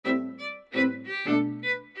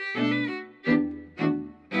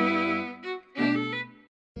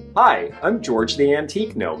Hi, I'm George the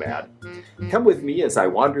Antique Nomad. Come with me as I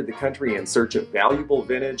wander the country in search of valuable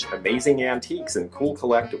vintage, amazing antiques, and cool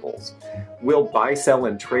collectibles. We'll buy, sell,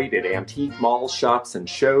 and trade at antique malls, shops, and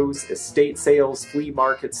shows, estate sales, flea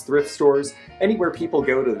markets, thrift stores, anywhere people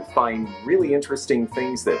go to find really interesting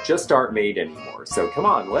things that just aren't made anymore. So come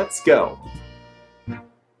on, let's go!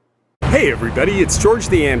 Hey everybody, it's George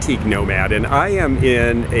the Antique Nomad, and I am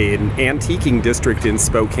in an antiquing district in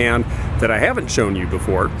Spokane that I haven't shown you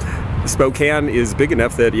before. Spokane is big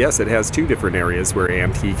enough that, yes, it has two different areas where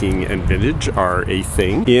antiquing and vintage are a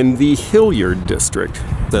thing. In the Hilyard district,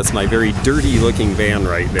 that's my very dirty looking van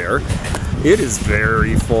right there. It is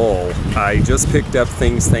very full. I just picked up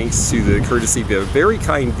things thanks to the courtesy of a very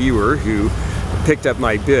kind viewer who picked up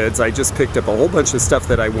my bids. I just picked up a whole bunch of stuff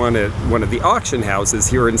that I won at one of the auction houses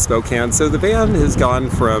here in Spokane. So the van has gone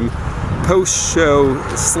from post-show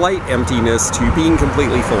slight emptiness to being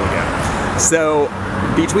completely full again. So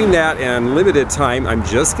between that and limited time, I'm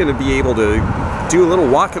just going to be able to do a little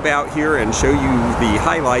walkabout here and show you the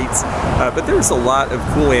highlights. But there's a lot of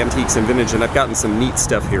cool antiques and vintage, and I've gotten some neat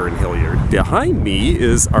stuff here in Hilyard. Behind me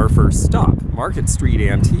is our first stop, Market Street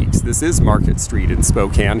Antiques. This is Market Street in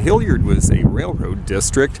Spokane. Hilyard was a railroad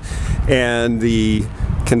district, and the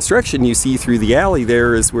construction you see through the alley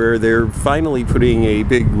there is where they're finally putting a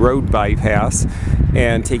big road bypass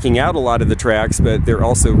and taking out a lot of the tracks, but they're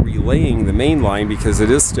also relaying the main line because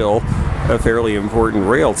it is still a fairly important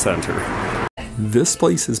rail center. This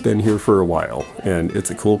place has been here for a while, and it's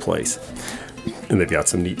a cool place, and they've got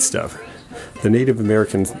some neat stuff. The Native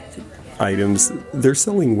American items, they're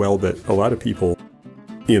selling well, but a lot of people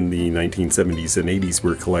in the 1970s and 80s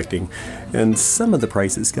were collecting, and some of the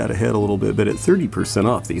prices got ahead a little bit, but at 30%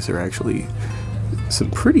 off, these are actually some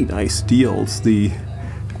pretty nice deals. The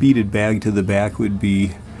beaded bag to the back would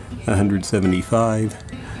be $175.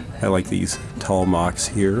 I like these tall mocks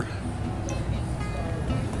here.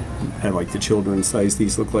 I like the children's size.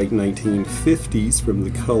 These look like 1950s from the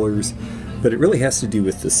colors, but it really has to do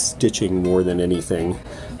with the stitching more than anything,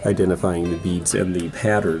 identifying the beads and the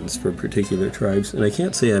patterns from particular tribes. And I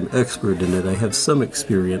can't say I'm expert in it. I have some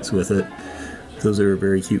experience with it. Those are a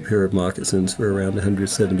very cute pair of moccasins for around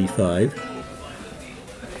 $175.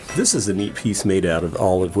 This is a neat piece made out of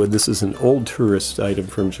olive wood. This is an old tourist item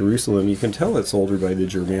from Jerusalem. You can tell it's older by the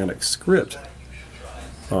Germanic script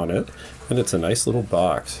on it. And it's a nice little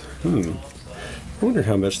box. I wonder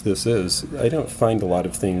how much this is. I don't find a lot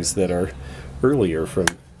of things that are earlier from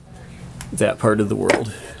that part of the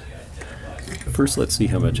world. First, let's see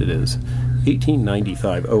how much it is.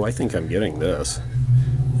 $18.95. Oh, I think I'm getting this.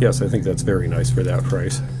 Yes, I think that's very nice for that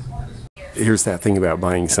price. Here's that thing about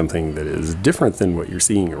buying something that is different than what you're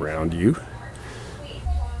seeing around you.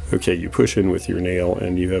 Okay, you push in with your nail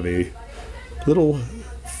and you have a little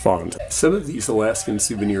font. Some of these Alaskan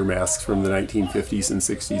souvenir masks from the 1950s and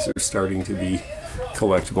 60s are starting to be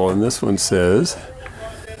collectible, and this one says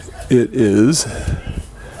it is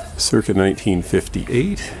circa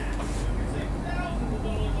 1958.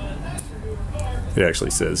 It actually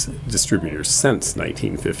says distributors since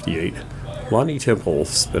 1958. Lonnie Temple,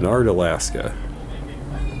 Spenard, Alaska.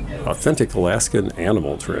 Authentic Alaskan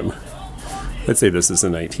animal trim. I'd say this is a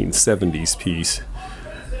 1970s piece.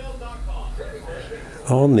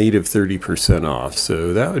 All native 30% off,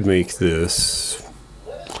 so that would make this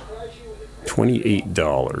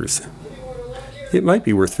 $28. It might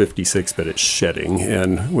be worth $56, but it's shedding,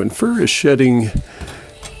 and when fur is shedding,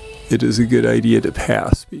 it is a good idea to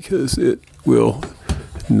pass because it will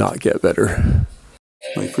not get better.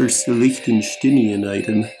 My first Liechtensteinian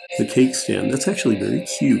item, the cake stand. That's actually very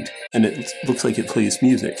cute, and it looks like it plays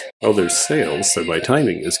music. Oh, there's sales, so my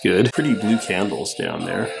timing is good. Pretty blue candles down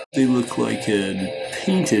there. They look like a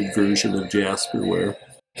painted version of Jasperware.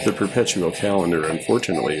 The perpetual calendar,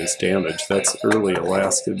 unfortunately, is damaged. That's early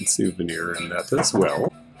Alaskan souvenir, and that does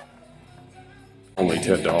well. Only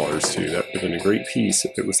 $10 too. That would have been a great piece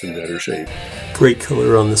if it was in better shape. Great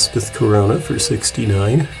color on the Smith Corona for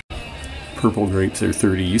 $69. Purple grapes are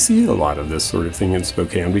 $30. You see a lot of this sort of thing in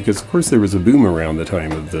Spokane because, of course, there was a boom around the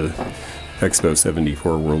time of the Expo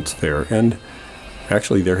 74 World's Fair, and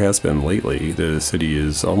actually there has been lately. The city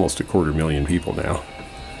is almost 250,000 people now.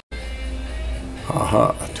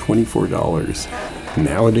 Aha, $24.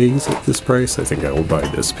 Nowadays at this price, I think I will buy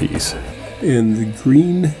this piece. And the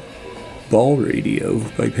green ball radio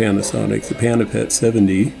by Panasonic, the Panapet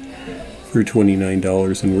 70 for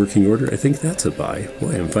 $29 in working order. I think that's a buy.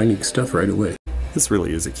 Boy, I'm finding stuff right away. This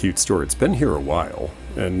really is a cute store. It's been here a while,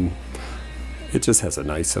 and it just has a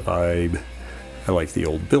nice vibe. I like the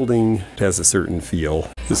old building. It has a certain feel.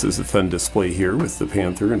 This is a fun display here with the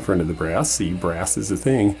panther in front of the brass. See, brass is a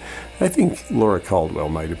thing. I think Laura Caldwell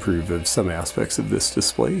might approve of some aspects of this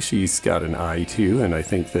display. She's got an eye too, and I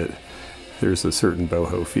think that there's a certain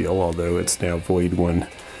boho feel, although it's now void one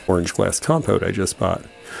orange glass compote I just bought.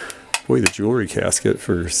 Boy, the jewelry casket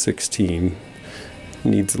for $16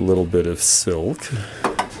 needs a little bit of silk.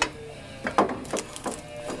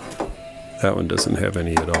 That one doesn't have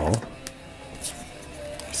any at all.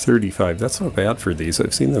 $35, that's not bad for these.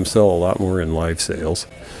 I've seen them sell a lot more in live sales.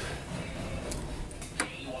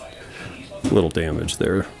 Little damage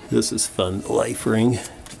there. This is fun. Life ring.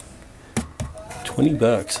 20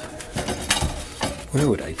 bucks. Where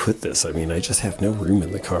would I put this? I mean, I just have no room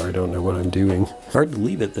in the car. I don't know what I'm doing. Hard to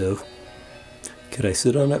leave it though. Could I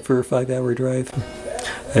sit on it for a 5-hour drive?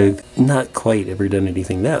 I've not quite ever done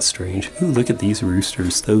anything that strange. Ooh, look at these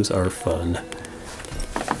roosters. Those are fun.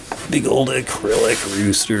 Big old acrylic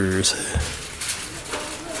roosters.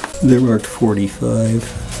 They're marked 45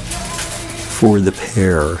 for the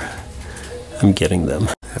pair. I'm getting them.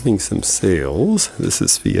 Having some sales. This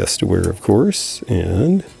is Fiesta wear, of course,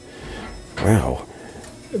 and wow.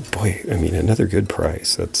 Boy, I mean, another good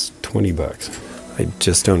price. That's 20 bucks. I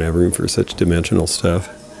just don't have room for such dimensional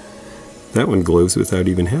stuff. That one glows without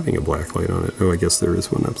even having a black light on it. Oh, I guess there is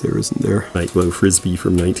one up there, isn't there? Night Glow Frisbee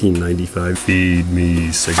from 1995. Feed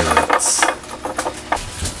me cigarettes.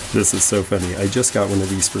 This is so funny. I just got one of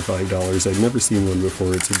these for $5. I've never seen one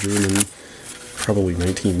before. It's a German, probably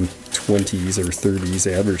 1920s or 30s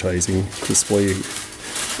advertising display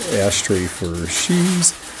ashtray for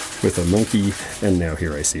shoes with a monkey, and now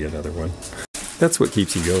here I see another one. That's what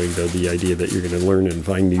keeps you going, though, the idea that you're going to learn and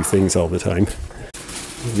find new things all the time.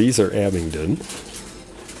 These are Abingdon.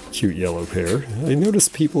 Cute yellow pair. I notice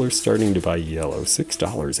people are starting to buy yellow.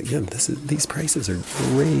 $6. Again, these prices are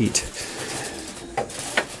great.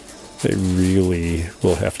 They really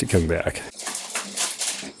will have to come back.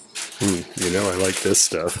 You know I like this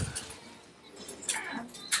stuff.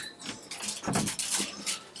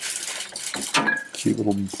 Cute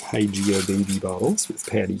little Hygeia baby bottles with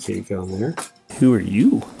patty cake on there. Who are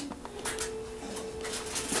you?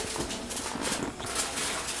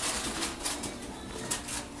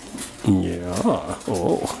 Yeah,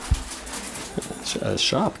 oh, a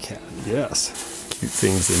shop cat, yes. Cute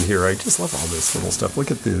things in here. I just love all this little stuff. Look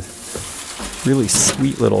at the really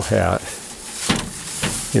sweet little hat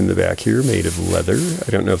in the back here, made of leather. I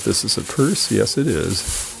don't know if this is a purse. Yes, it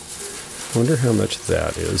is. I wonder how much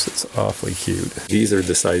that is. It's awfully cute. These are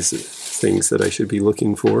the size of things that I should be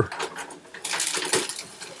looking for.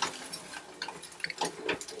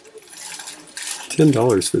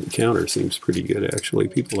 $10 for the counter seems pretty good, actually.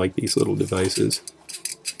 People like these little devices.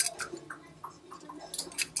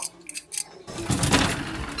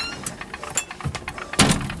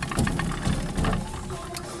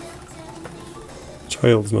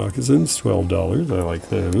 Child's moccasins, $12. I like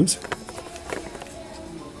those.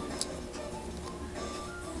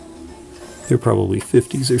 They're probably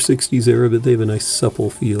 50s or 60s era, but they have a nice supple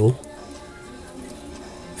feel.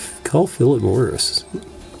 Call Philip Morris.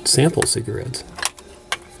 Sample cigarettes.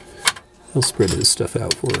 I'll spread this stuff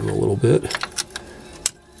out for him a little bit.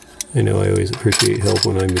 I know I always appreciate help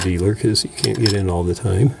when I'm a dealer because you can't get in all the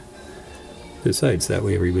time. Besides, that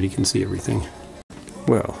way everybody can see everything.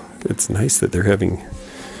 Well, it's nice that they're having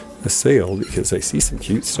a sale because I see some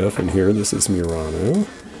cute stuff in here. This is Murano.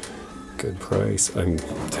 Good price. I'm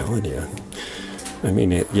telling you. I may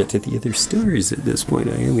not get to the other stores at this point.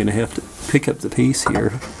 I am going to have to pick up the pace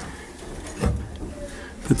here.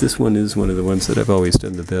 But this one is one of the ones that I've always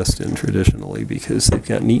done the best in traditionally because they've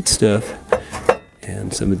got neat stuff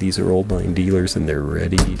and some of these are old line dealers and they're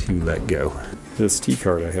ready to let go. This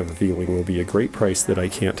T-card, I have a feeling, will be a great price that I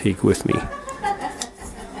can't take with me.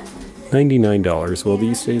 $99. Well,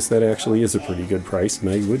 these days that actually is a pretty good price and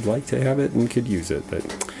I would like to have it and could use it,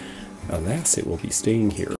 but alas, it will be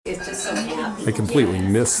staying here. I completely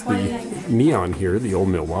missed the neon here. The old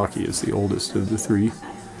Milwaukee is the oldest of the three.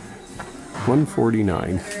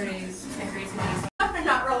 $149.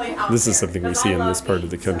 This is something we see in this part of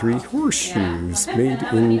the country. Horseshoes made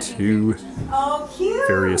into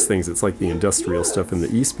various things. It's like the industrial stuff in the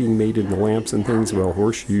east being made into lamps and things. Well,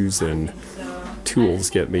 horseshoes and tools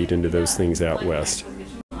get made into those things out west.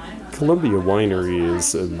 Columbia Winery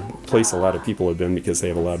is a place a lot of people have been because they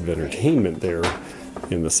have a lot of entertainment there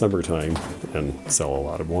in the summertime and sell a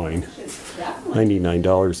lot of wine.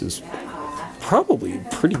 $99 is probably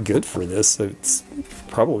pretty good for this. It's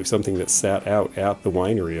probably something that sat out at the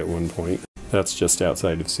winery at one point. That's just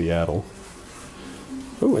outside of Seattle.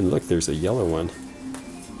 Oh, and look, there's a yellow one.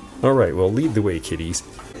 All right, well, lead the way, kitties.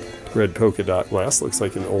 Red polka dot glass, looks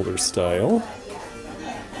like an older style.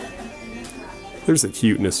 There's a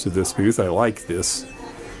cuteness to this booth. I like this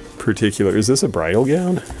particular. Is this a bridal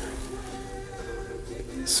gown?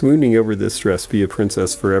 Swooning over this dress, be a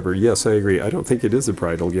princess forever. Yes, I agree. I don't think it is a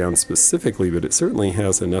bridal gown specifically, but it certainly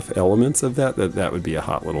has enough elements of that that would be a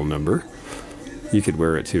hot little number. You could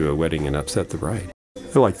wear it to a wedding and upset the bride.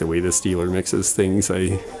 I like the way this dealer mixes things.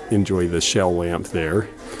 I enjoy the shell lamp there,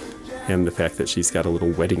 and the fact that she's got a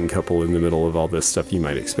little wedding couple in the middle of all this stuff you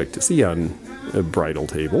might expect to see on a bridal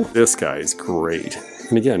table. This guy is great.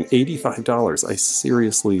 And again, $85. I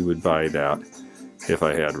seriously would buy that if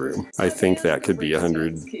I had room. I think that could be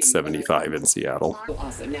 $175 in Seattle.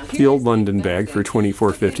 The old London bag for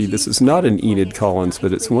 $24.50. This is not an Enid Collins,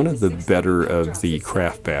 but it's one of the better of the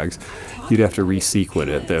craft bags. You'd have to resequin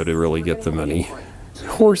it, though, to really get the money.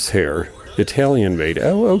 Horsehair, Italian made.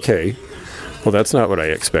 Oh, okay. Well, that's not what I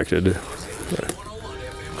expected.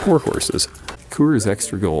 4 horses. Coors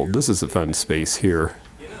Extra Gold. This is a fun space here.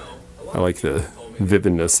 I like the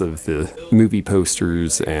vividness of the movie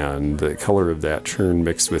posters and the color of that churn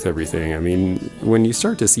mixed with everything. I mean, when you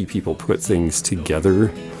start to see people put things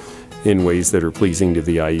together in ways that are pleasing to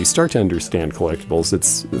the eye, you start to understand collectibles.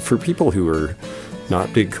 It's for people who are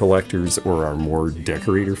not big collectors or are more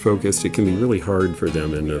decorator focused, it can be really hard for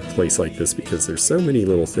them in a place like this because there's so many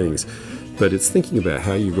little things. But it's thinking about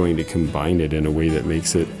how you're going to combine it in a way that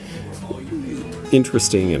makes it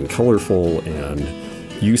interesting and colorful and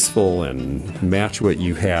useful and match what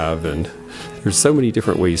you have, and there's so many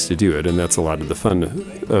different ways to do it, and that's a lot of the fun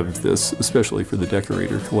of this, especially for the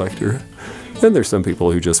decorator collector. Then there's some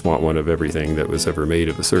people who just want one of everything that was ever made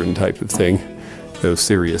of a certain type of thing, those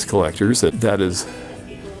serious collectors. That is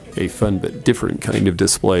a fun but different kind of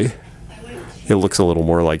display. It looks a little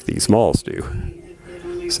more like these malls do.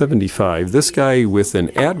 $75. This guy with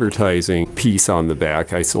an advertising piece on the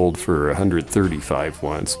back I sold for $135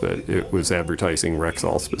 once, but it was advertising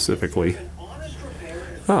Resale specifically.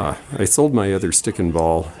 I sold my other stick and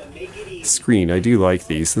ball screen. I do like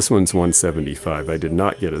these. This one's $175. I did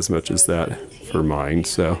not get as much as that for mine,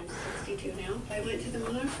 so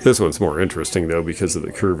this one's more interesting though because of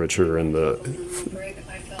the curvature and the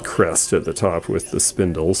crest at the top with the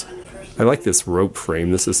spindles. I like this rope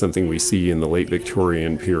frame. This is something we see in the late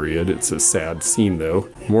Victorian period. It's a sad scene though,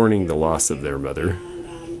 mourning the loss of their mother.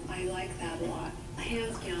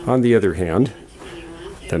 On the other hand,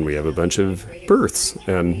 then we have a bunch of births,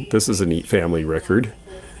 and this is a neat family record.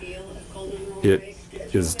 It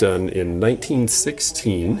is done in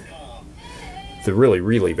 1916. The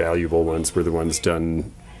really valuable ones were the ones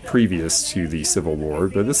done previous to the Civil War,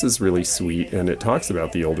 but this is really sweet, and it talks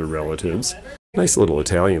about the older relatives. Nice little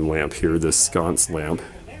Italian lamp here, this sconce lamp.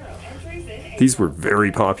 These were very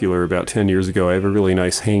popular about 10 years ago. I have a really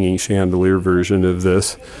nice hanging chandelier version of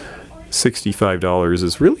this. $65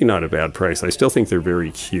 is really not a bad price. I still think they're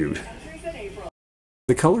very cute.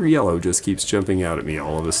 The color yellow just keeps jumping out at me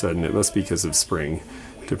all of a sudden. It must be because of spring.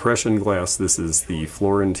 Depression glass, this is the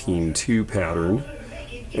Florentine 2 pattern,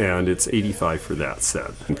 and it's $85 for that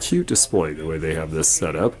set. And cute display the way they have this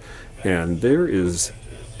set up. And there is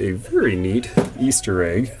a very neat Easter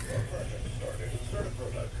egg.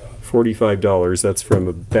 $45, that's from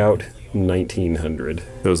about 1900.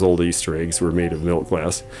 Those old Easter eggs were made of milk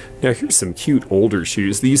glass. Now here's some cute older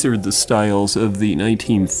shoes. These are the styles of the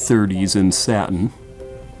 1930s in satin.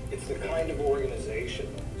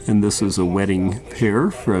 And this is a wedding pair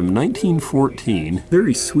from 1914.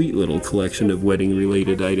 Very sweet little collection of wedding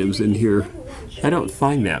related items in here. I don't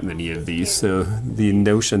find that many of these, so the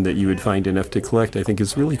notion that you would find enough to collect I think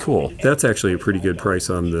is really cool. That's actually a pretty good price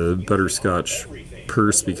on the butterscotch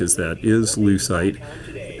purse because that is lucite.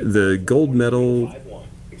 The gold medal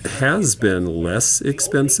has been less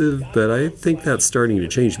expensive, but I think that's starting to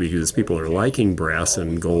change because people are liking brass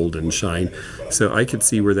and gold and shine. So I could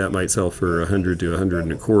see where that might sell for $100 to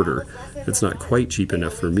 $125. It's not quite cheap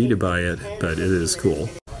enough for me to buy it, but it is cool.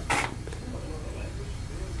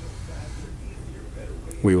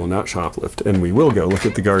 We will not shoplift, and we will go look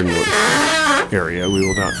at the garden area. We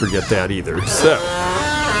will not forget that either. So,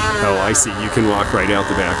 oh, I see. You can walk right out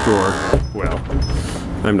the back door. Well,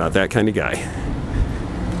 I'm not that kind of guy.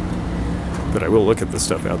 But I will look at the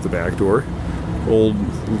stuff out the back door. Old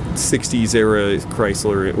 60s era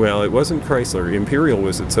Chrysler. Well, it wasn't Chrysler. Imperial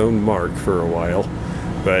was its own mark for a while,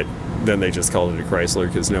 but then they just called it a Chrysler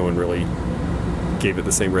because no one really gave it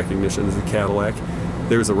the same recognition as a Cadillac.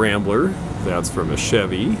 There's a Rambler. That's from a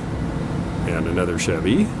Chevy and another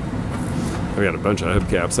Chevy. I've got a bunch of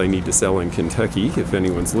hubcaps I need to sell in Kentucky. If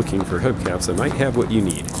anyone's looking for hubcaps, I might have what you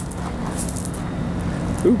need.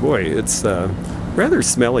 Oh boy, it's rather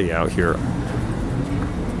smelly out here.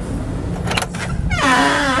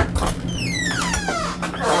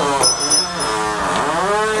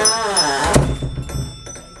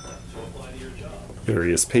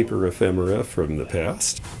 various paper ephemera from the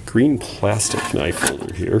past. Green plastic knife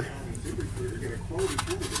holder here.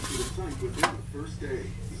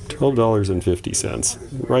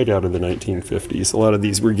 $12.50, right out of the 1950s. A lot of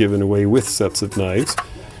these were given away with sets of knives.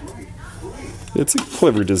 It's a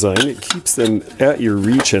clever design. It keeps them at your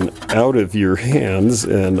reach and out of your hands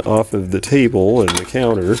and off of the table and the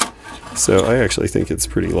counter. So I actually think it's a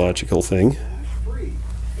pretty logical thing.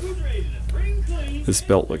 This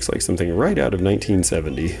belt looks like something right out of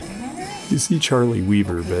 1970. You see Charlie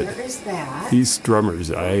Weaver, but these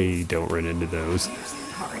drummers, I don't run into those.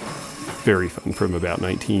 Very fun, from about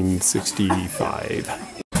 1965.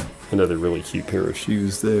 Another really cute pair of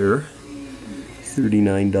shoes there.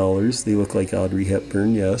 $39. They look like Audrey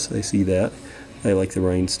Hepburn. Yes, I see that. I like the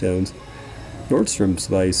rhinestones. Nordstrom's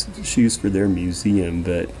buys shoes for their museum,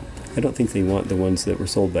 but I don't think they want the ones that were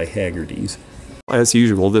sold by Haggerty's. As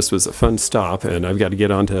usual, this was a fun stop, and I've got to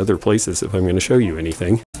get on to other places if I'm going to show you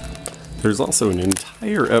anything. There's also an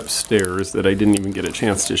entire upstairs that I didn't even get a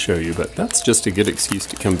chance to show you, but that's just a good excuse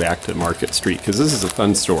to come back to Market Street, because this is a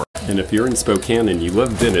fun store. And if you're in Spokane and you love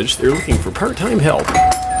vintage, they're looking for part-time help.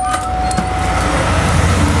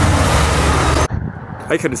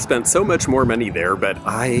 I could have spent so much more money there, but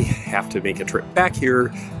I have to make a trip back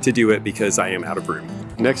here to do it because I am out of room.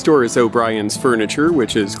 Next door is O'Brien's Furniture,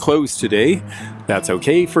 which is closed today. That's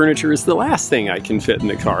okay. Furniture is the last thing I can fit in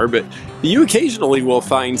the car, but you occasionally will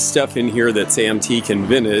find stuff in here that's antique and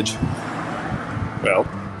vintage. Well,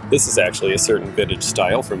 this is actually a certain vintage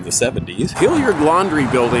style from the 70s. Hilyard Laundry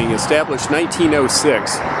Building, established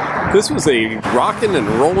 1906. This was a rockin' and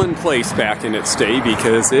rollin' place back in its day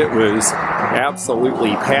because it was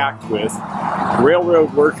absolutely packed with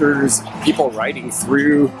railroad workers, people riding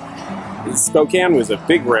through. Spokane was a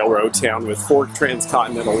big railroad town with 4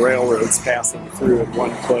 transcontinental railroads passing through in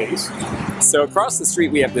one place. So across the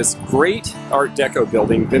street we have this great Art Deco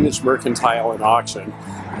building, Vintage Mercantile and Auction.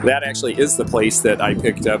 That actually is the place that I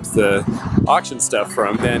picked up the auction stuff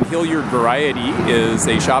from. Then Hilyard Variety is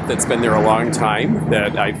a shop that's been there a long time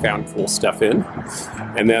that I found cool stuff in.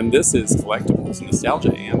 And then this is Collectibles,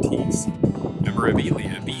 Nostalgia Antiques,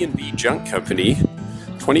 Memorabilia, B&B Junk Company,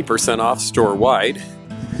 20% off store-wide.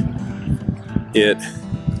 It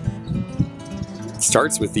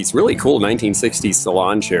starts with these really cool 1960s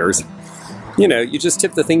salon chairs. You know, you just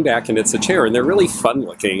tip the thing back and it's a chair, and they're really fun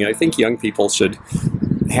looking. I think young people should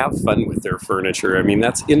have fun with their furniture. I mean,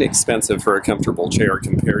 that's inexpensive for a comfortable chair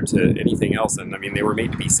compared to anything else. And I mean, they were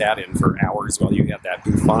made to be sat in for hours while you had that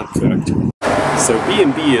bouffant cooked. So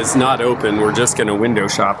B&B is not open. We're just going to window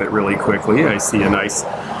shop it really quickly. I see a nice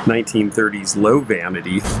 1930s low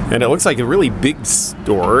vanity. And it looks like a really big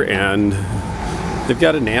store, and they've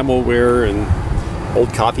got enamelware and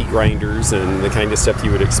old coffee grinders and the kind of stuff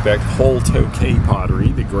you would expect. Whole Tokay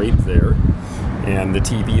pottery, the grate there. And the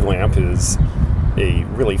TV lamp is a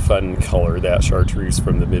really fun color, that chartreuse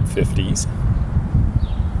from the mid-50s.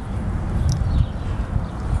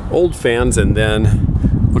 Old fans, and then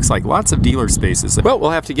looks like lots of dealer spaces. Well,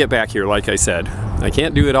 we'll have to get back here, like I said. I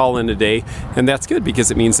can't do it all in a day, and that's good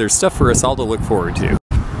because it means there's stuff for us all to look forward to.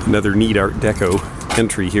 Another neat Art Deco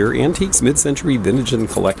entry here. Antiques, mid-century, vintage, and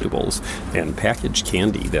collectibles, and packaged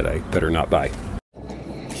candy that I better not buy.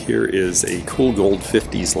 Here is a cool gold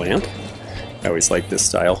 50s lamp. I always like this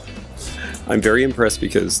style. I'm very impressed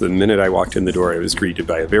because the minute I walked in the door I was greeted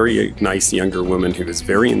by a very nice younger woman who was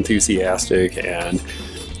very enthusiastic and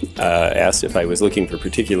asked if I was looking for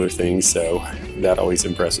particular things, so that always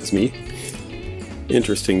impresses me.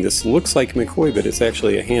 Interesting, this looks like McCoy, but it's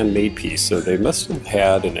actually a handmade piece, so they must have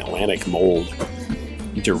had an Atlantic mold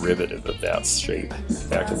derivative of that shape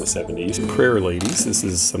back in the 70s. Prayer Ladies, this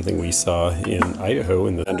is something we saw in Idaho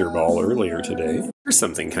in the Thunderball earlier today. Here's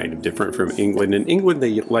something kind of different from England. In England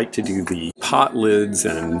they like to do the pot lids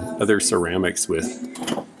and other ceramics with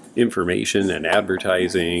information and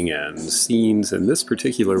advertising and scenes, and this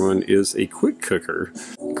particular one is a quick cooker.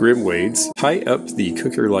 Grimwade's. Tie up the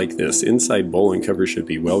cooker like this. Inside bowl and cover should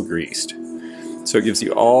be well greased. So it gives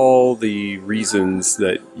you all the reasons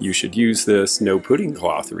that you should use this. No pudding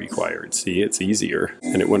cloth required. See, it's easier.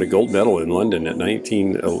 And it won a gold medal in London at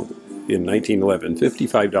 1911,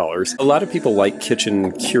 $55. A lot of people like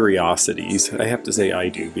kitchen curiosities. I have to say I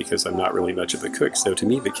do because I'm not really much of a cook. So to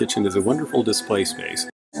me, the kitchen is a wonderful display space.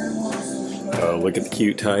 Oh, look at the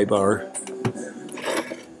cute tie bar.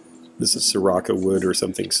 This is Sirocco wood or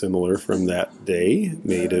something similar from that day,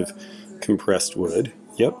 made of compressed wood.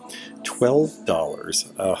 Yep,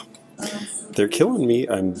 $12. They're killing me.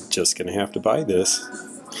 I'm just gonna have to buy this.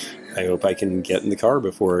 I hope I can get in the car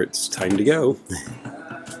before it's time to go.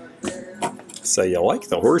 So you like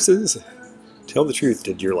the horses? Tell the truth,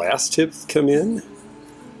 did your last tip come in?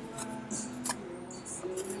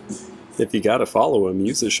 If you gotta follow him,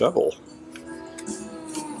 use a shovel.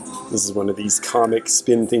 This is one of these comic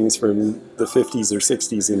spin things from the 50s or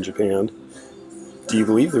 60s in Japan. Do you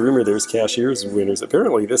believe the rumor there's cashier's winners?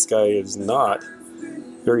 Apparently this guy is not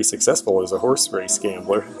very successful as a horse race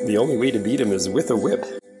gambler. The only way to beat him is with a whip.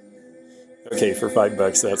 Okay, for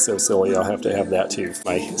 $5, that's so silly, I'll have to have that too.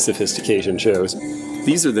 My sophistication shows.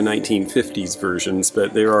 These are the 1950s versions,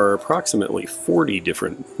 but there are approximately 40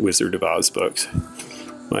 different Wizard of Oz books.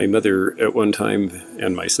 My mother at one time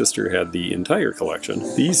and my sister had the entire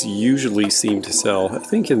collection. These usually seem to sell, I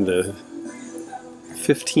think, in the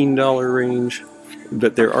 $15 range,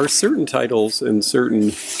 but there are certain titles and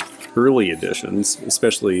certain early editions,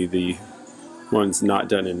 especially the ones not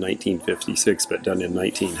done in 1956 but done in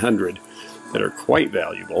 1900, that are quite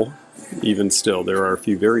valuable. Even still, there are a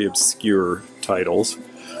few very obscure titles.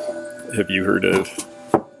 Have you heard of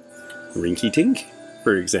Rinky Tink,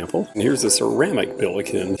 for example? And here's a ceramic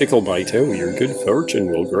Billiken. Tickle by toe, your good fortune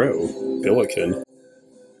will grow. Billiken.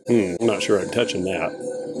 I'm not sure I'm touching that.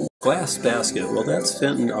 Glass basket. Well, that's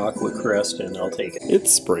Fenton Aqua Crest, and I'll take it.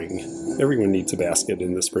 It's spring. Everyone needs a basket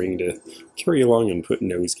in the spring to carry along and put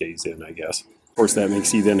nosegays in, I guess. Of course, that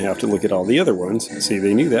makes you then have to look at all the other ones. See,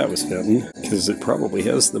 they knew that was Fenton, because it probably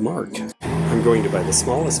has the mark. I'm going to buy the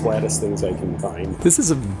smallest, flattest things I can find. This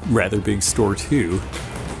is a rather big store, too,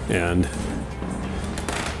 and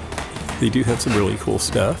they do have some really cool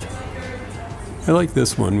stuff. I like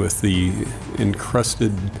this one with the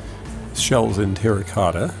encrusted shells in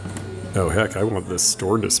terracotta. Oh heck, I want this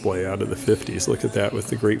store display out of the 50s. Look at that with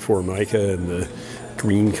the great Formica and the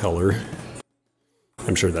green color.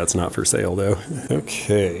 I'm sure that's not for sale though.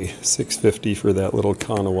 Okay, $6.50 for that little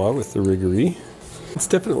Kanawa with the riggery. It's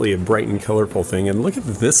definitely a bright and colorful thing, and look at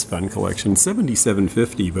this fun collection,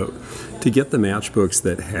 $77.50, but to get the matchbooks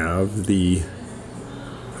that have the,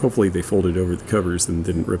 hopefully they folded over the covers and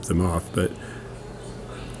didn't rip them off, but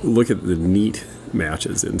look at the neat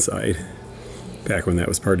matches inside. Back when that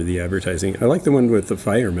was part of the advertising. I like the one with the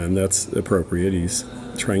fireman, that's appropriate. He's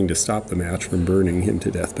trying to stop the match from burning him to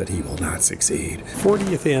death, but he will not succeed.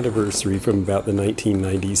 40th anniversary from about the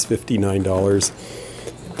 1990s, $59.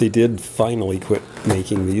 They did finally quit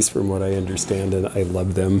making these from what I understand, and I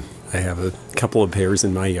love them. I have a couple of pairs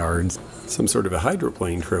in my yard. Some sort of a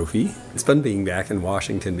hydroplane trophy. It's fun being back in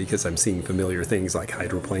Washington because I'm seeing familiar things like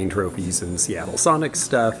hydroplane trophies and Seattle Sonics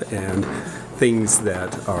stuff and things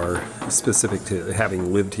that are specific to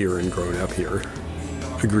having lived here and grown up here.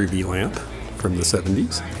 A groovy lamp from the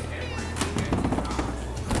 70s.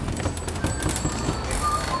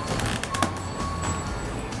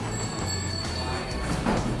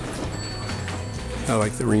 I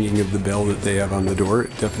like the ringing of the bell that they have on the door.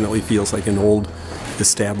 It definitely feels like an old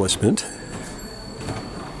establishment.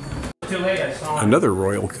 Another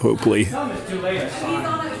Royal Copley.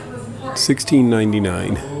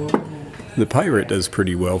 $16.99. The Pirate does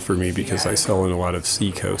pretty well for me because I sell in a lot of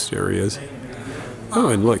seacoast areas. Oh,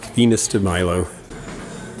 and look, Venus de Milo.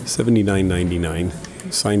 $79.99.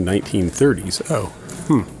 Signed 1930s. Oh,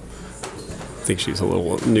 I think she's a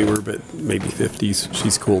little newer, but maybe 50s.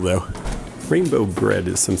 She's cool though. Rainbow bread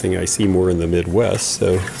is something I see more in the Midwest,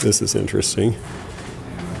 so this is interesting.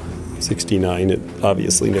 $69, it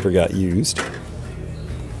obviously never got used.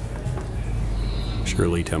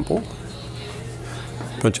 Shirley Temple.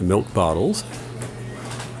 Bunch of milk bottles.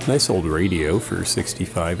 Nice old radio for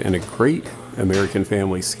 $65, and a great American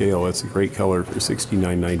Family scale. That's a great color for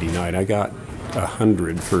 $69.99. I got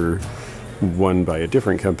 100 for one by a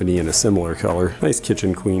different company in a similar color. Nice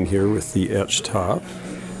kitchen queen here with the etched top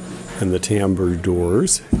and the timbre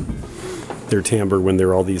doors. They're timbre when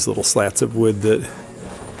they're all these little slats of wood that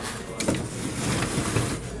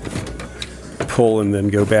pull and then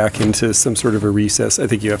go back into some sort of a recess. I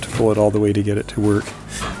think you have to pull it all the way to get it to work.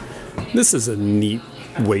 This is a neat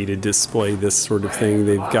way to display this sort of thing.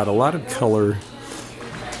 They've got a lot of color.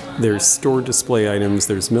 There's store display items.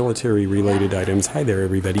 There's military related items. Hi there,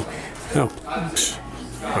 everybody. Oh,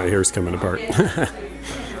 my hair's coming apart.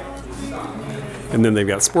 And then they've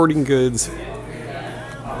got sporting goods.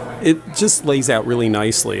 It just lays out really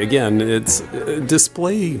nicely. Again, it's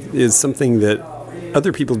display is something that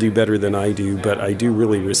other people do better than I do, but I do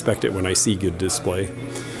really respect it when I see good display.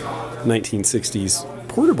 1960s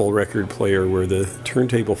portable record player where the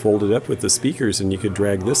turntable folded up with the speakers and you could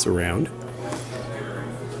drag this around.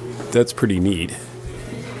 That's pretty neat.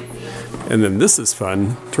 And then this is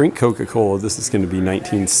fun. Drink Coca-Cola. This is going to be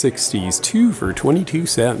 1960s. 2 for 22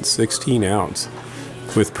 cents, 16 ounce,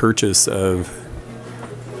 with purchase of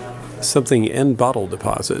something and bottle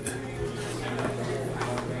deposit.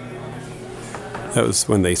 That was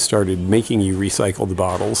when they started making you recycle the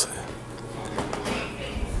bottles.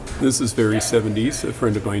 This is very 70s. A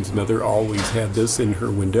friend of mine's mother always had this in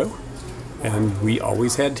her window, and we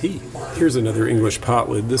always had tea. Here's another English pot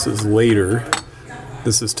lid. This is later.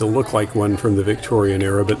 This is to look like one from the Victorian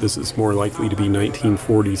era, but this is more likely to be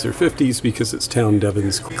 1940s or 50s because it's Town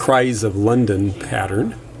Devon's Cries of London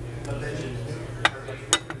pattern.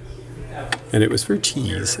 And it was for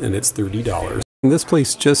cheese, and it's $30. And this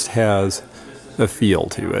place just has a feel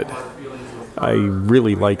to it. I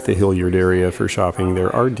really like the Hilyard area for shopping.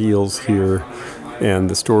 There are deals here, and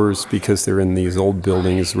the stores, because they're in these old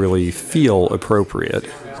buildings, really feel appropriate.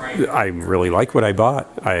 I really like what I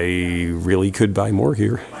bought. I really could buy more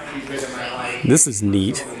here. This is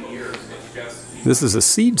neat. This is a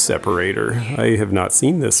seed separator. I have not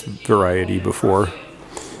seen this variety before.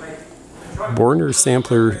 Borner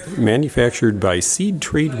sampler manufactured by Seed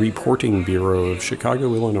Trade Reporting Bureau of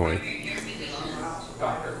Chicago, Illinois.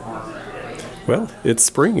 Well, it's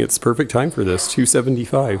spring. It's perfect time for this.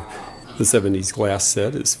 $2.75. The 70s glass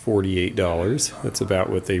set is $48. That's about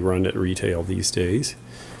what they run at retail these days.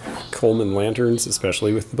 Coleman lanterns,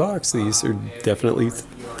 especially with the box. These are definitely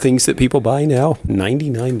things that people buy now.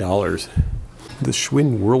 $99. The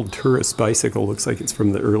Schwinn World Tourist bicycle looks like it's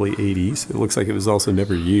from the early 80s. It looks like it was also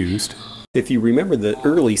never used. If you remember the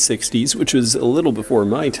early 60s, which was a little before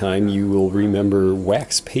my time, you will remember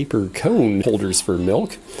wax paper cone holders for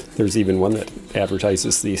milk. There's even one that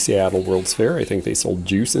advertises the Seattle World's Fair. I think they sold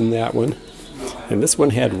juice in that one. And this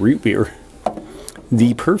one had root beer.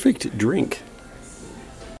 The perfect drink.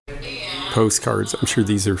 Postcards. I'm sure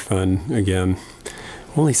these are fun. Again,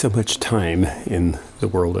 only so much time in the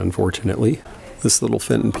world, unfortunately. This little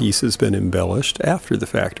Fenton piece has been embellished after the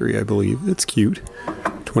factory, I believe. It's cute.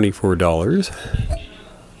 $24.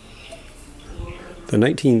 The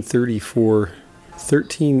 1934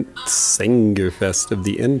 13th Sangerfest of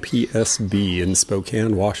the NPSB in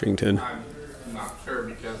Spokane, Washington.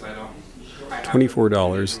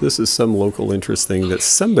 $24. This is some local interest thing that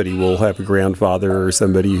somebody will have a grandfather or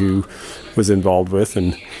somebody who was involved with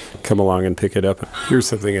and come along and pick it up. Here's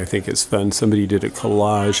something I think is fun. Somebody did a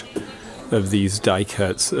collage of these die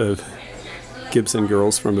cuts of Gibson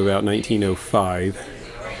girls from about 1905.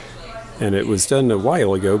 And it was done a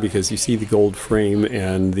while ago because you see the gold frame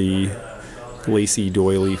and the lacy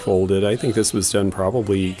doily folded. I think this was done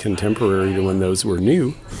probably contemporary to when those were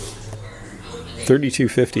new.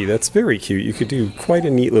 $32.50. That's very cute. You could do quite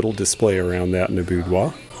a neat little display around that in a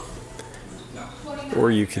boudoir.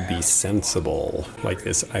 Or you could be sensible, like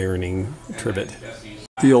this ironing trivet.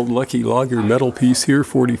 The old Lucky Lager metal piece here,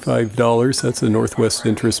 $45. That's a Northwest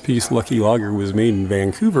Interest piece. Lucky Lager was made in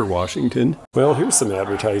Vancouver, Washington. Well, here's some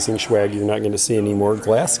advertising swag you're not going to see anymore.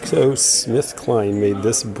 GlaxoSmithKline made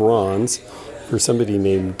this bronze for somebody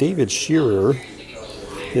named David Shearer.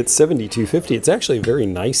 It's $72.50. It's actually a very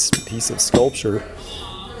nice piece of sculpture.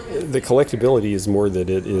 The collectability is more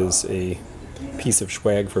that it is a piece of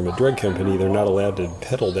swag from a drug company. They're not allowed to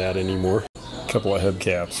peddle that anymore. Couple of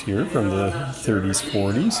hubcaps here from the 30s,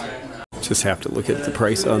 40s. Just have to look at the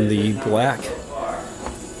price on the black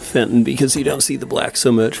Fenton because you don't see the black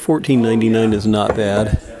so much. $14.99 is not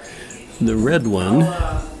bad. The red one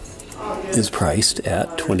is priced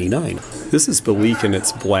at $29. This is Belique and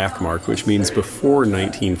it's black mark, which means before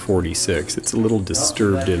 1946. It's a little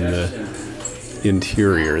disturbed in the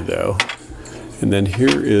interior though. And then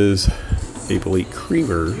here is a Belique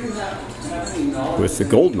Creamer with the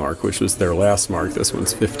gold mark, which was their last mark. This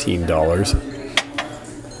one's $15.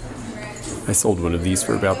 I sold one of these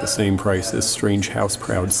for about the same price as Strange House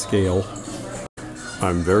Proud Scale.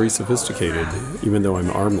 I'm very sophisticated, even though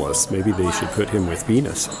I'm armless. Maybe they should put him with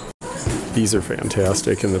Venus. These are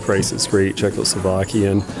fantastic and the price is great.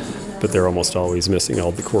 Czechoslovakian, but they're almost always missing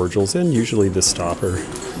all the cordials and usually the stopper.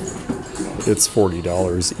 It's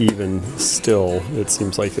 $40. Even still, it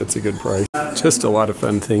seems like it's a good price. Just a lot of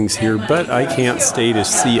fun things here, but I can't stay to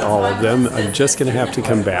see all of them. I'm just going to have to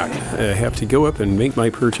come back. I have to go up and make my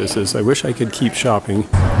purchases. I wish I could keep shopping.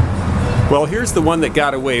 Well, here's the one that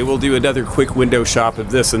got away. We'll do another quick window shop of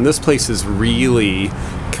this, and this place has really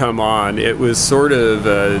come on. It was sort of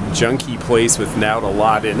a junky place without a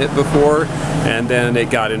lot in it before, and then it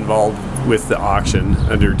got involved with the auction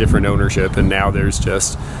under different ownership, and now there's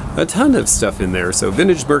just a ton of stuff in there. So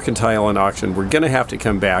Vintage Mercantile and Auction, we're gonna have to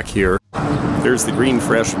come back here. There's the Green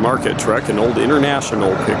Fresh Market truck, an old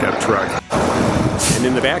international pickup truck. And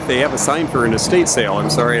in the back they have a sign for an estate sale.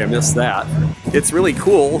 I'm sorry I missed that. It's really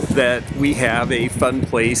cool that we have a fun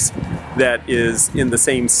place that is in the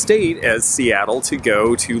same state as Seattle to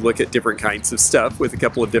go to look at different kinds of stuff with a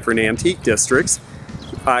couple of different antique districts.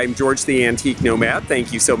 I'm George the Antique Nomad.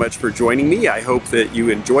 Thank you so much for joining me. I hope that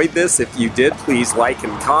you enjoyed this. If you did, please like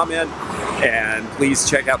and comment. And please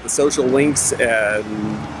check out the social links and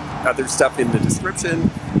other stuff in the description.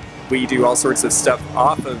 We do all sorts of stuff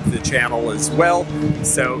off of the channel as well,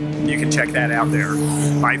 so you can check that out there.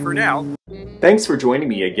 Bye for now. Thanks for joining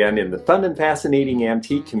me again in the fun and fascinating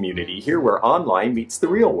antique community, here where online meets the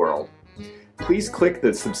real world. Please click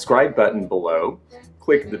the subscribe button below,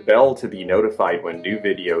 click the bell to be notified when new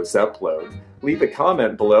videos upload, leave a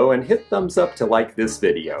comment below, and hit thumbs up to like this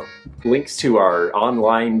video. Links to our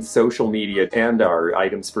online social media and our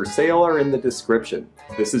items for sale are in the description.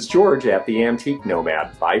 This is George at the Antique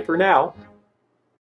Nomad. Bye for now.